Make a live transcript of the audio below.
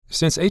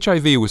Since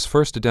HIV was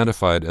first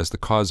identified as the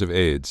cause of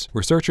AIDS,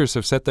 researchers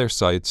have set their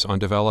sights on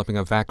developing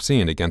a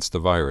vaccine against the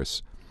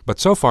virus. But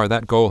so far,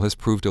 that goal has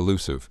proved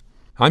elusive.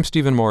 I'm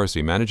Stephen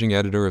Morrissey, managing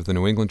editor of the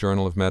New England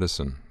Journal of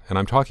Medicine, and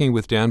I'm talking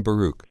with Dan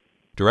Barouch,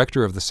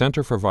 director of the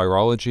Center for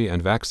Virology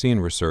and Vaccine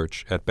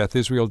Research at Beth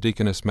Israel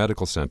Deaconess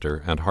Medical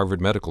Center and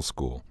Harvard Medical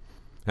School,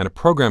 and a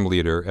program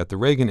leader at the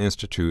Reagan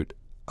Institute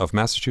of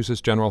Massachusetts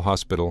General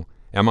Hospital,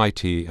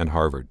 MIT, and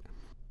Harvard.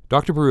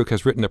 Dr. Barouch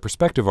has written a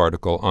perspective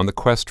article on the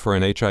quest for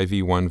an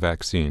HIV-1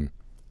 vaccine.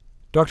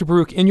 Dr.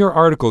 Barouch, in your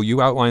article,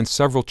 you outline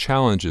several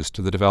challenges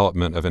to the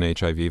development of an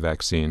HIV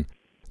vaccine,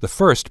 the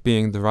first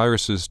being the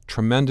virus's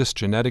tremendous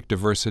genetic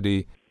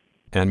diversity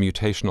and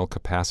mutational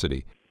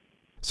capacity.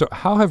 So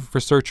how have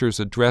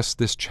researchers addressed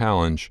this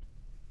challenge,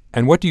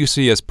 and what do you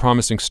see as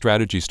promising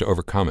strategies to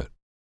overcome it?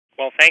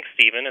 Well, thanks,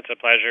 Stephen. It's a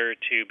pleasure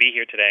to be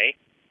here today.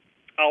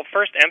 I'll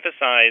first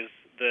emphasize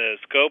the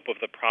scope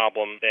of the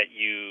problem that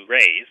you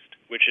raised,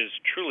 which is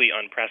truly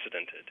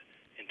unprecedented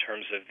in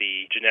terms of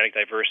the genetic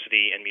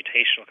diversity and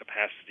mutational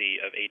capacity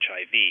of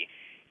HIV.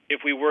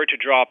 If we were to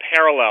draw a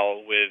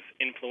parallel with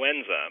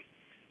influenza,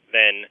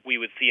 then we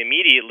would see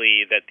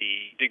immediately that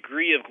the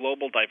degree of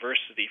global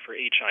diversity for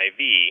HIV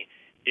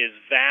is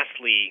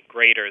vastly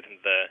greater than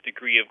the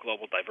degree of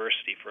global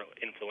diversity for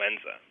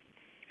influenza.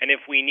 And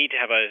if we need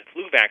to have a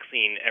flu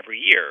vaccine every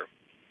year,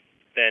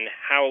 then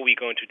how are we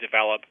going to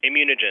develop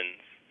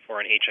immunogens for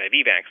an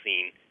HIV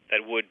vaccine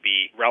that would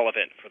be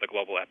relevant for the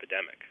global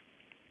epidemic?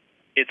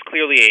 It's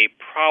clearly a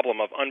problem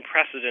of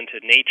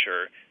unprecedented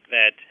nature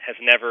that has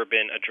never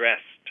been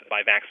addressed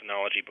by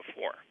vaccinology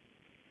before.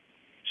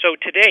 So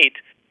to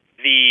date,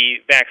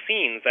 the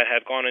vaccines that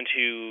have gone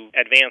into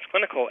advanced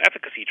clinical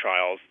efficacy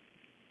trials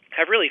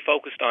have really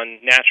focused on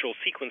natural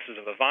sequences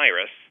of the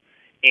virus,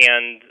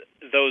 and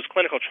those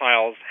clinical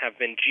trials have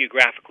been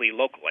geographically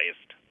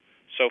localized.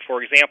 So,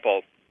 for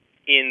example,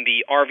 in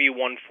the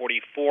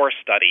RV144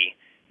 study,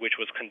 which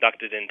was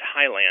conducted in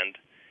Thailand,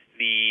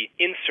 the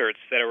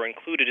inserts that were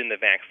included in the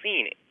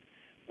vaccine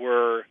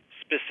were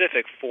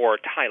specific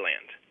for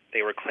Thailand.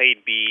 They were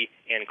clade B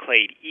and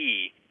clade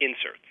E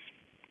inserts.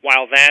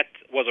 While that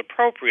was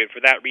appropriate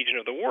for that region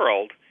of the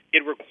world,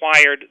 it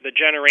required the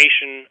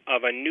generation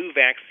of a new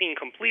vaccine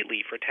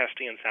completely for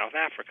testing in South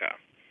Africa.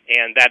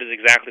 And that is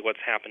exactly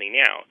what's happening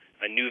now.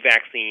 A new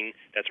vaccine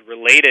that's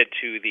related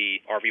to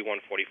the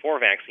RV144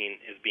 vaccine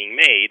is being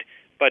made,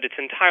 but it's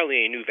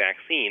entirely a new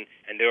vaccine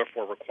and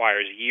therefore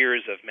requires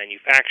years of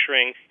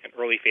manufacturing and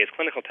early-phase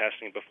clinical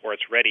testing before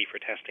it's ready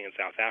for testing in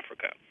South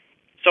Africa.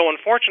 So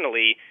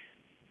unfortunately,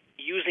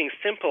 using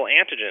simple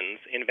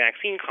antigens in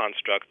vaccine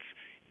constructs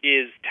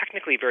is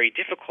technically very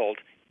difficult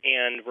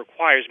and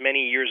requires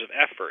many years of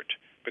effort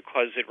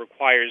because it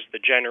requires the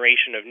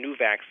generation of new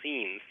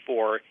vaccines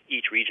for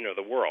each region of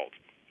the world.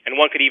 And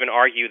one could even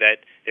argue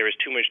that there is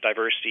too much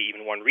diversity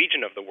even in one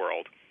region of the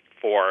world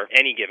for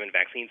any given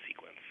vaccine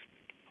sequence.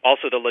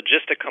 Also, the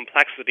logistic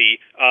complexity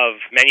of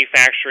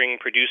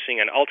manufacturing, producing,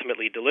 and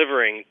ultimately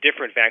delivering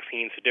different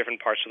vaccines to different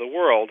parts of the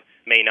world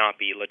may not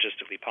be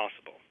logistically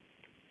possible.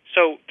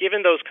 So,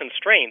 given those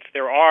constraints,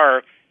 there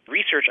are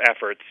research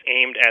efforts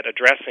aimed at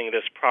addressing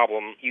this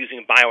problem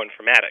using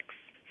bioinformatics.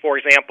 For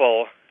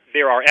example,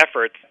 there are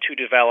efforts to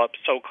develop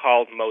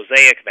so-called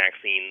mosaic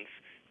vaccines,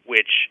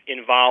 which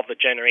involve the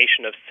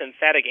generation of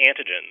synthetic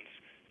antigens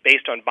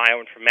based on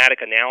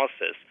bioinformatic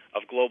analysis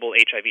of global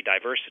HIV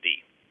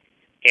diversity.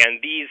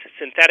 And these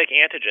synthetic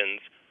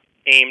antigens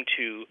aim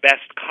to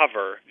best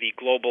cover the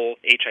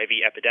global HIV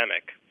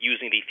epidemic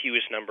using the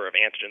fewest number of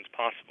antigens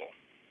possible.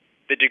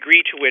 The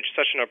degree to which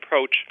such an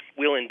approach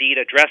will indeed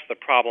address the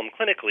problem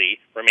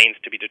clinically remains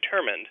to be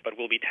determined, but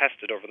will be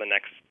tested over the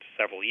next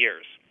several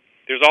years.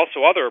 There's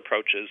also other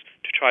approaches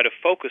to try to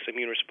focus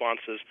immune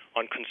responses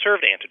on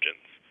conserved antigens,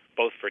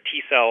 both for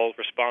T-cell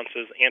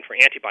responses and for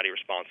antibody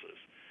responses.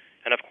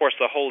 And of course,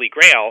 the holy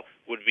grail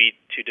would be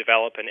to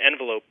develop an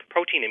envelope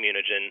protein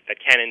immunogen that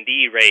can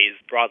indeed raise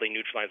broadly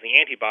neutralizing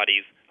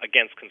antibodies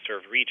against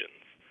conserved regions.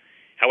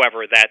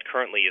 However, that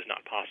currently is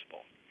not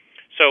possible.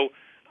 So,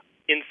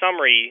 in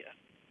summary,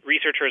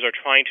 researchers are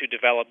trying to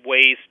develop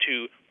ways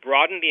to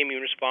broaden the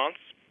immune response,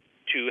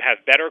 to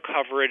have better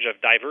coverage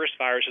of diverse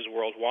viruses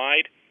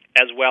worldwide,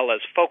 as well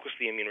as focus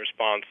the immune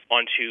response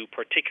onto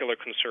particular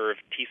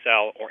conserved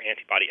T-cell or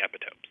antibody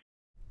epitopes.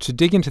 To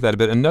dig into that a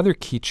bit, another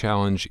key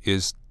challenge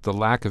is the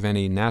lack of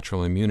any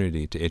natural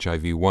immunity to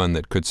HIV-1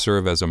 that could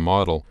serve as a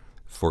model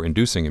for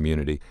inducing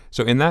immunity.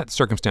 So in that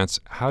circumstance,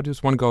 how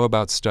does one go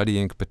about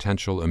studying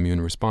potential immune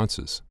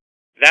responses?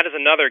 That is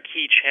another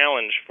key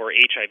challenge for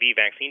HIV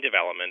vaccine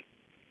development,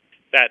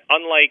 that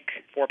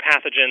unlike for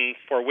pathogens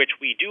for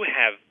which we do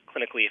have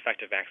clinically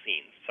effective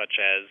vaccines, such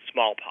as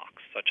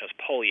smallpox, such as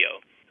polio,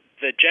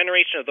 the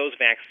generation of those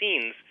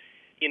vaccines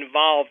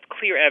involved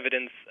clear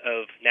evidence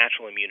of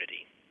natural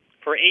immunity.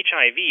 For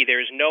HIV, there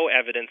is no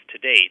evidence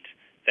to date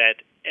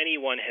that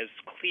anyone has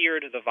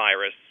cleared the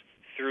virus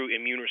through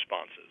immune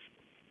responses.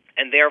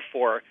 And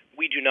therefore,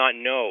 we do not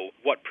know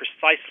what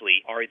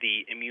precisely are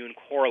the immune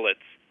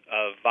correlates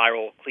of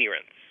viral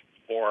clearance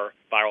or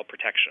viral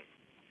protection.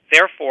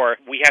 Therefore,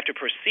 we have to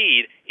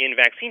proceed in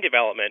vaccine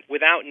development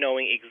without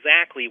knowing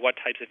exactly what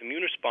types of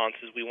immune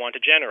responses we want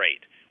to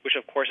generate, which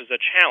of course is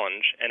a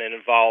challenge and it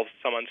involves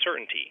some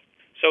uncertainty.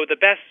 So the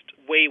best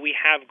way we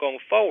have going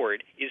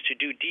forward is to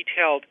do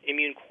detailed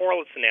immune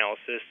correlates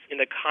analysis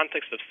in the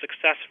context of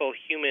successful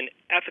human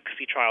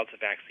efficacy trials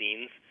of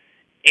vaccines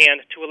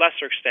and, to a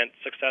lesser extent,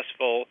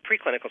 successful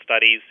preclinical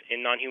studies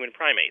in non-human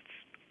primates.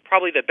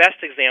 Probably the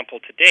best example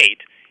to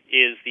date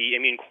is the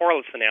immune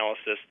correlates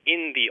analysis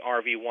in the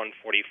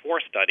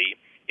RV144 study,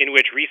 in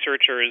which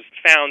researchers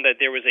found that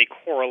there was a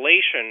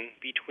correlation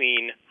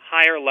between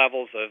higher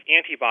levels of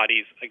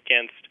antibodies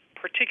against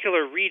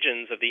particular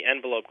regions of the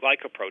envelope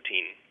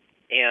glycoprotein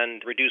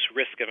and reduced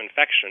risk of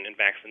infection in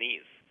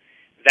vaccinees.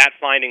 That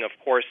finding, of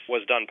course,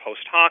 was done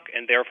post hoc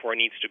and therefore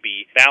needs to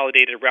be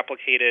validated,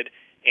 replicated,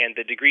 and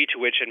the degree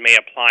to which it may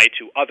apply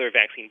to other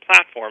vaccine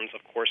platforms,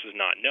 of course, is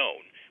not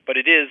known. But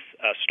it is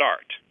a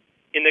start.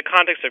 In the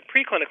context of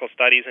preclinical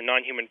studies in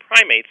non-human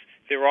primates,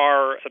 there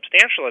are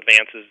substantial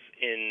advances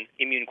in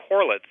immune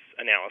correlates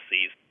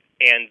analyses,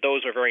 and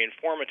those are very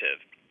informative.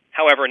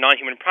 However,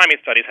 non-human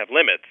primate studies have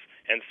limits,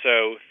 and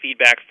so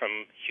feedback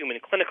from human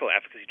clinical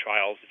efficacy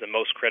trials is the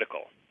most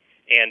critical.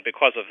 And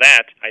because of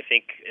that, I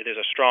think there's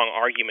a strong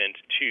argument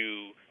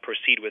to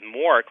proceed with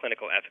more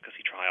clinical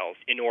efficacy trials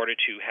in order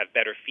to have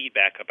better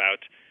feedback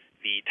about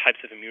the types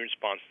of immune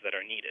responses that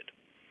are needed.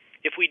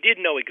 If we did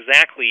know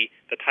exactly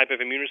the type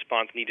of immune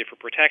response needed for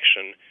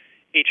protection,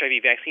 HIV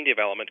vaccine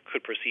development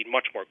could proceed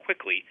much more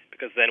quickly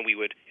because then we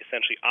would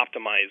essentially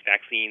optimize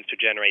vaccines to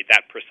generate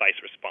that precise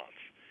response.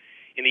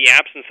 In the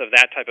absence of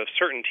that type of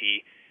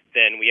certainty,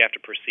 then we have to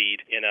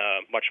proceed in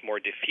a much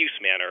more diffuse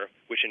manner,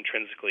 which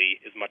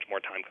intrinsically is much more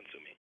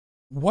time-consuming.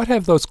 What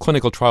have those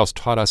clinical trials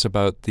taught us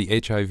about the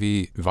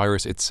HIV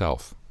virus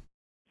itself?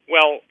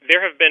 Well,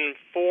 there have been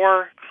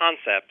 4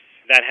 concepts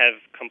that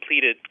have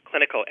completed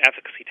clinical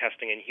efficacy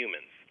testing in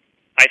humans.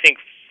 I think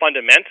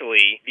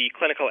fundamentally, the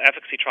clinical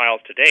efficacy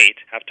trials to date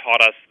have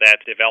taught us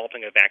that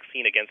developing a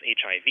vaccine against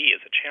HIV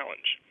is a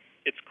challenge.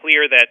 It's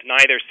clear that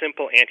neither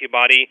simple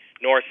antibody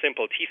nor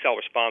simple T-cell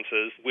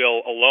responses will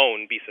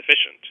alone be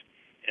sufficient,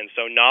 and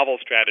so novel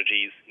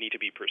strategies need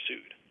to be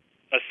pursued.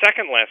 A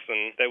second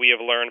lesson that we have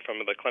learned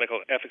from the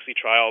clinical efficacy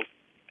trials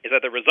is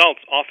that the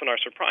results often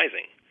are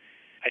surprising.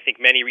 I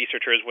think many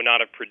researchers would not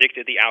have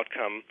predicted the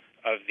outcome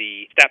of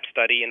the STEP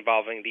study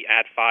involving the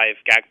Ad5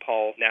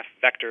 Gagpol NEF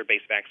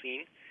vector-based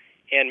vaccine,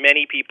 and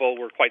many people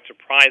were quite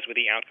surprised with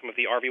the outcome of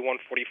the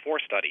RV144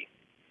 study.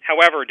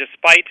 However,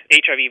 despite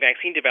HIV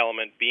vaccine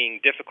development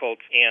being difficult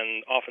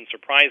and often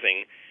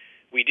surprising,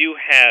 we do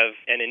have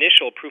an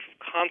initial proof of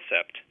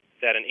concept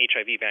that an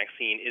HIV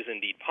vaccine is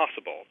indeed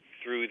possible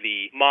through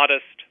the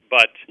modest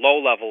but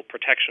low-level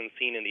protection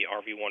seen in the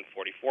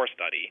RV144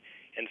 study.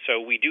 And so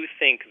we do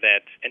think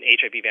that an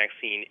HIV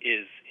vaccine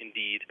is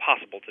indeed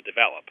possible to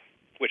develop,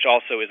 which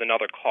also is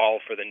another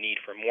call for the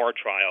need for more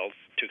trials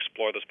to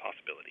explore those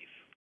possibilities.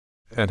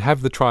 And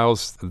have the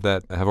trials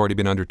that have already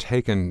been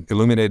undertaken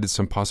illuminated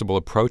some possible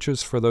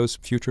approaches for those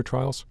future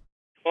trials?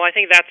 Well, I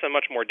think that's a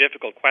much more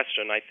difficult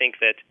question. I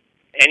think that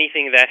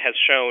anything that has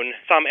shown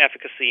some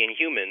efficacy in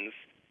humans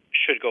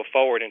should go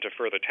forward into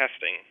further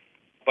testing.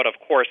 But of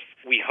course,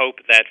 we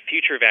hope that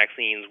future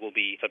vaccines will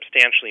be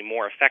substantially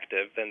more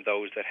effective than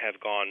those that have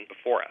gone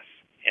before us.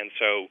 And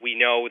so we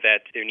know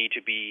that there need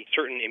to be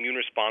certain immune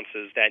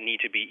responses that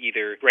need to be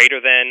either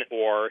greater than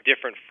or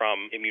different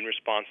from immune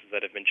responses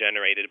that have been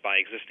generated by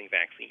existing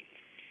vaccines.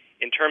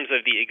 In terms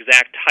of the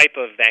exact type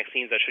of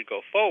vaccines that should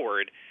go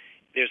forward,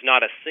 there's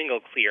not a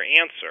single clear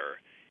answer,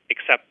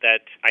 except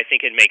that I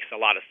think it makes a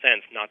lot of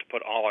sense not to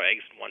put all our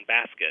eggs in one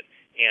basket,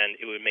 and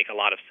it would make a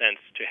lot of sense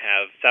to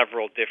have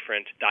several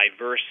different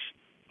diverse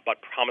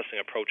but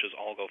promising approaches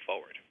all go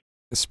forward.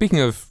 Speaking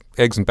of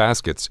eggs in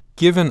baskets,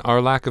 given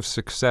our lack of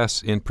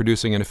success in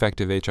producing an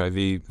effective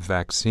HIV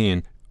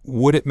vaccine,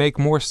 would it make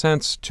more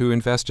sense to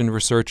invest in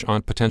research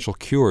on potential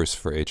cures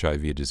for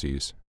HIV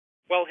disease?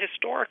 Well,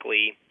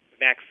 historically,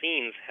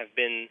 vaccines have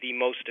been the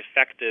most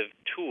effective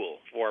tool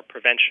for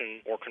prevention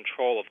or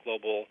control of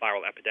global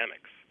viral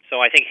epidemics. So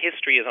I think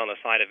history is on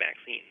the side of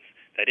vaccines,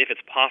 that if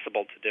it's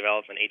possible to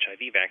develop an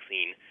HIV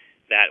vaccine,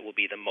 that will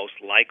be the most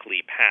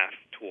likely path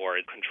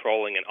toward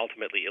controlling and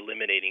ultimately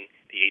eliminating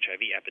the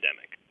HIV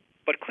epidemic.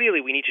 But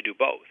clearly, we need to do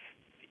both.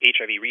 The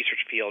HIV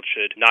research field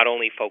should not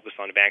only focus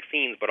on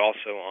vaccines, but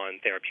also on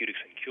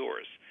therapeutics and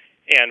cures.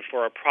 And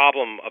for a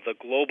problem of the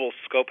global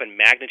scope and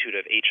magnitude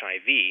of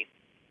HIV,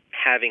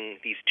 having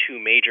these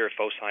 2 major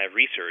foci of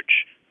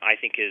research, I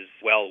think, is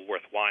well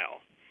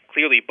worthwhile.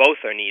 Clearly, both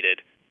are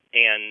needed,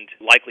 and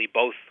likely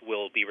both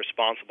will be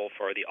responsible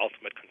for the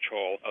ultimate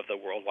control of the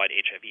worldwide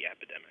HIV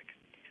epidemic.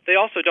 They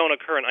also don't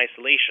occur in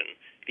isolation.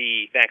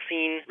 The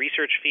vaccine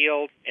research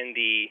field and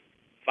the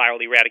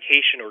viral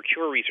eradication or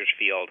cure research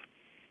field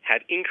have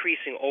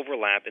increasing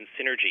overlap and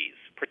synergies,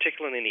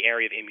 particularly in the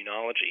area of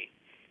immunology.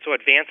 So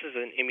advances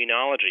in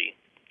immunology,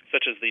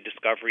 such as the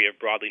discovery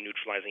of broadly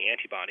neutralizing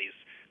antibodies,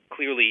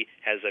 clearly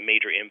has a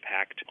major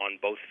impact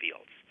on both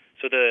fields.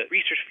 So the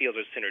research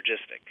fields are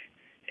synergistic.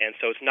 And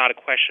so it's not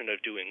a question of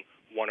doing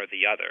one or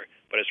the other,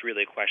 but it's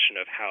really a question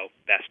of how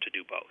best to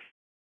do both.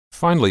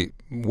 Finally,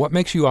 what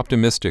makes you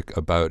optimistic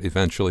about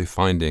eventually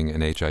finding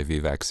an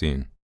HIV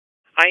vaccine?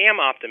 I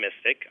am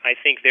optimistic. I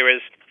think there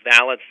is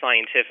valid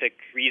scientific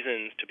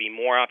reasons to be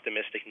more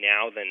optimistic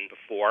now than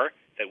before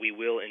that we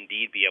will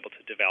indeed be able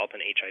to develop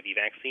an HIV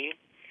vaccine.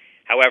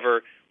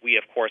 However, we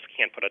of course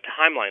can't put a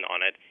timeline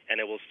on it, and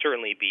it will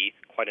certainly be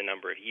quite a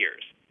number of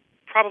years.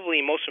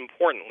 Probably most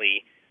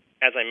importantly,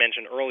 as I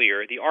mentioned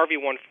earlier, the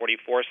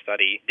RV144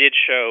 study did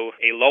show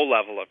a low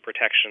level of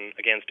protection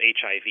against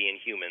HIV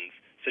in humans,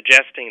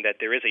 suggesting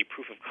that there is a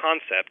proof of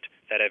concept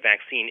that a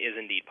vaccine is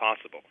indeed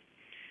possible.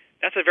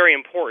 That's a very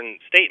important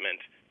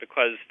statement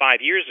because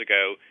 5 years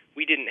ago,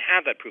 we didn't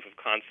have that proof of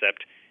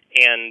concept,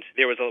 and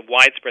there was a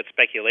widespread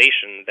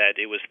speculation that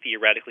it was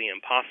theoretically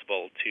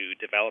impossible to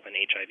develop an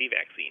HIV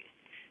vaccine.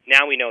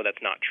 Now we know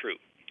that's not true.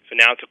 So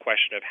now it's a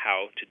question of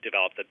how to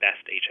develop the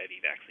best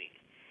HIV vaccine.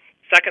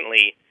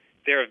 Secondly,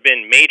 there have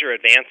been major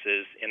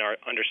advances in our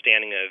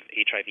understanding of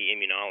HIV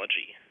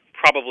immunology.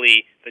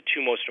 Probably the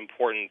two most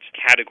important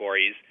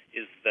categories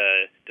is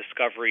the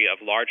discovery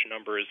of large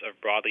numbers of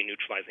broadly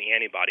neutralizing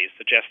antibodies,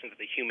 suggesting that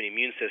the human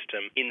immune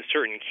system, in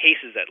certain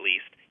cases at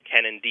least,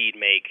 can indeed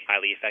make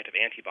highly effective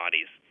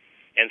antibodies.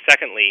 And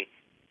secondly,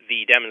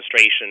 the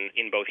demonstration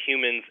in both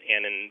humans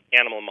and in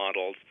animal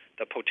models,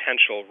 the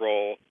potential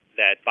role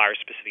that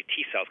virus-specific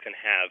T cells can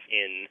have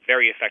in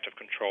very effective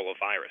control of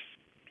virus.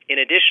 In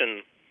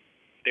addition,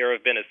 there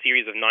have been a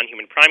series of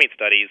non-human primate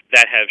studies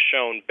that have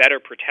shown better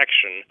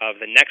protection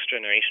of the next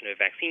generation of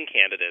vaccine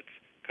candidates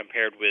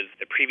compared with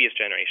the previous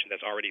generation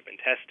that's already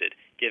been tested,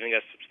 giving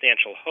us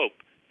substantial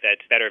hope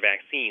that better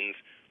vaccines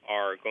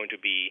are going to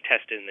be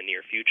tested in the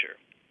near future.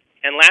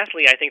 And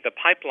lastly, I think the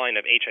pipeline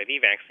of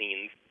HIV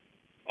vaccines,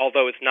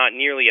 although it's not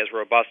nearly as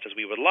robust as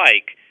we would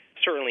like,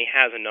 certainly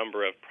has a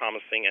number of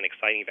promising and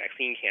exciting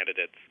vaccine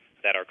candidates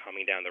that are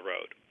coming down the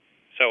road.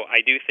 So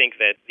I do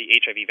think that the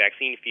HIV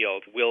vaccine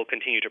field will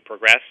continue to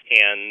progress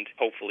and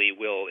hopefully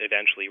will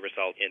eventually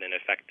result in an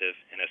effective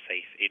and a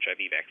safe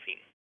HIV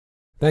vaccine.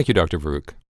 Thank you, Dr. Barouch.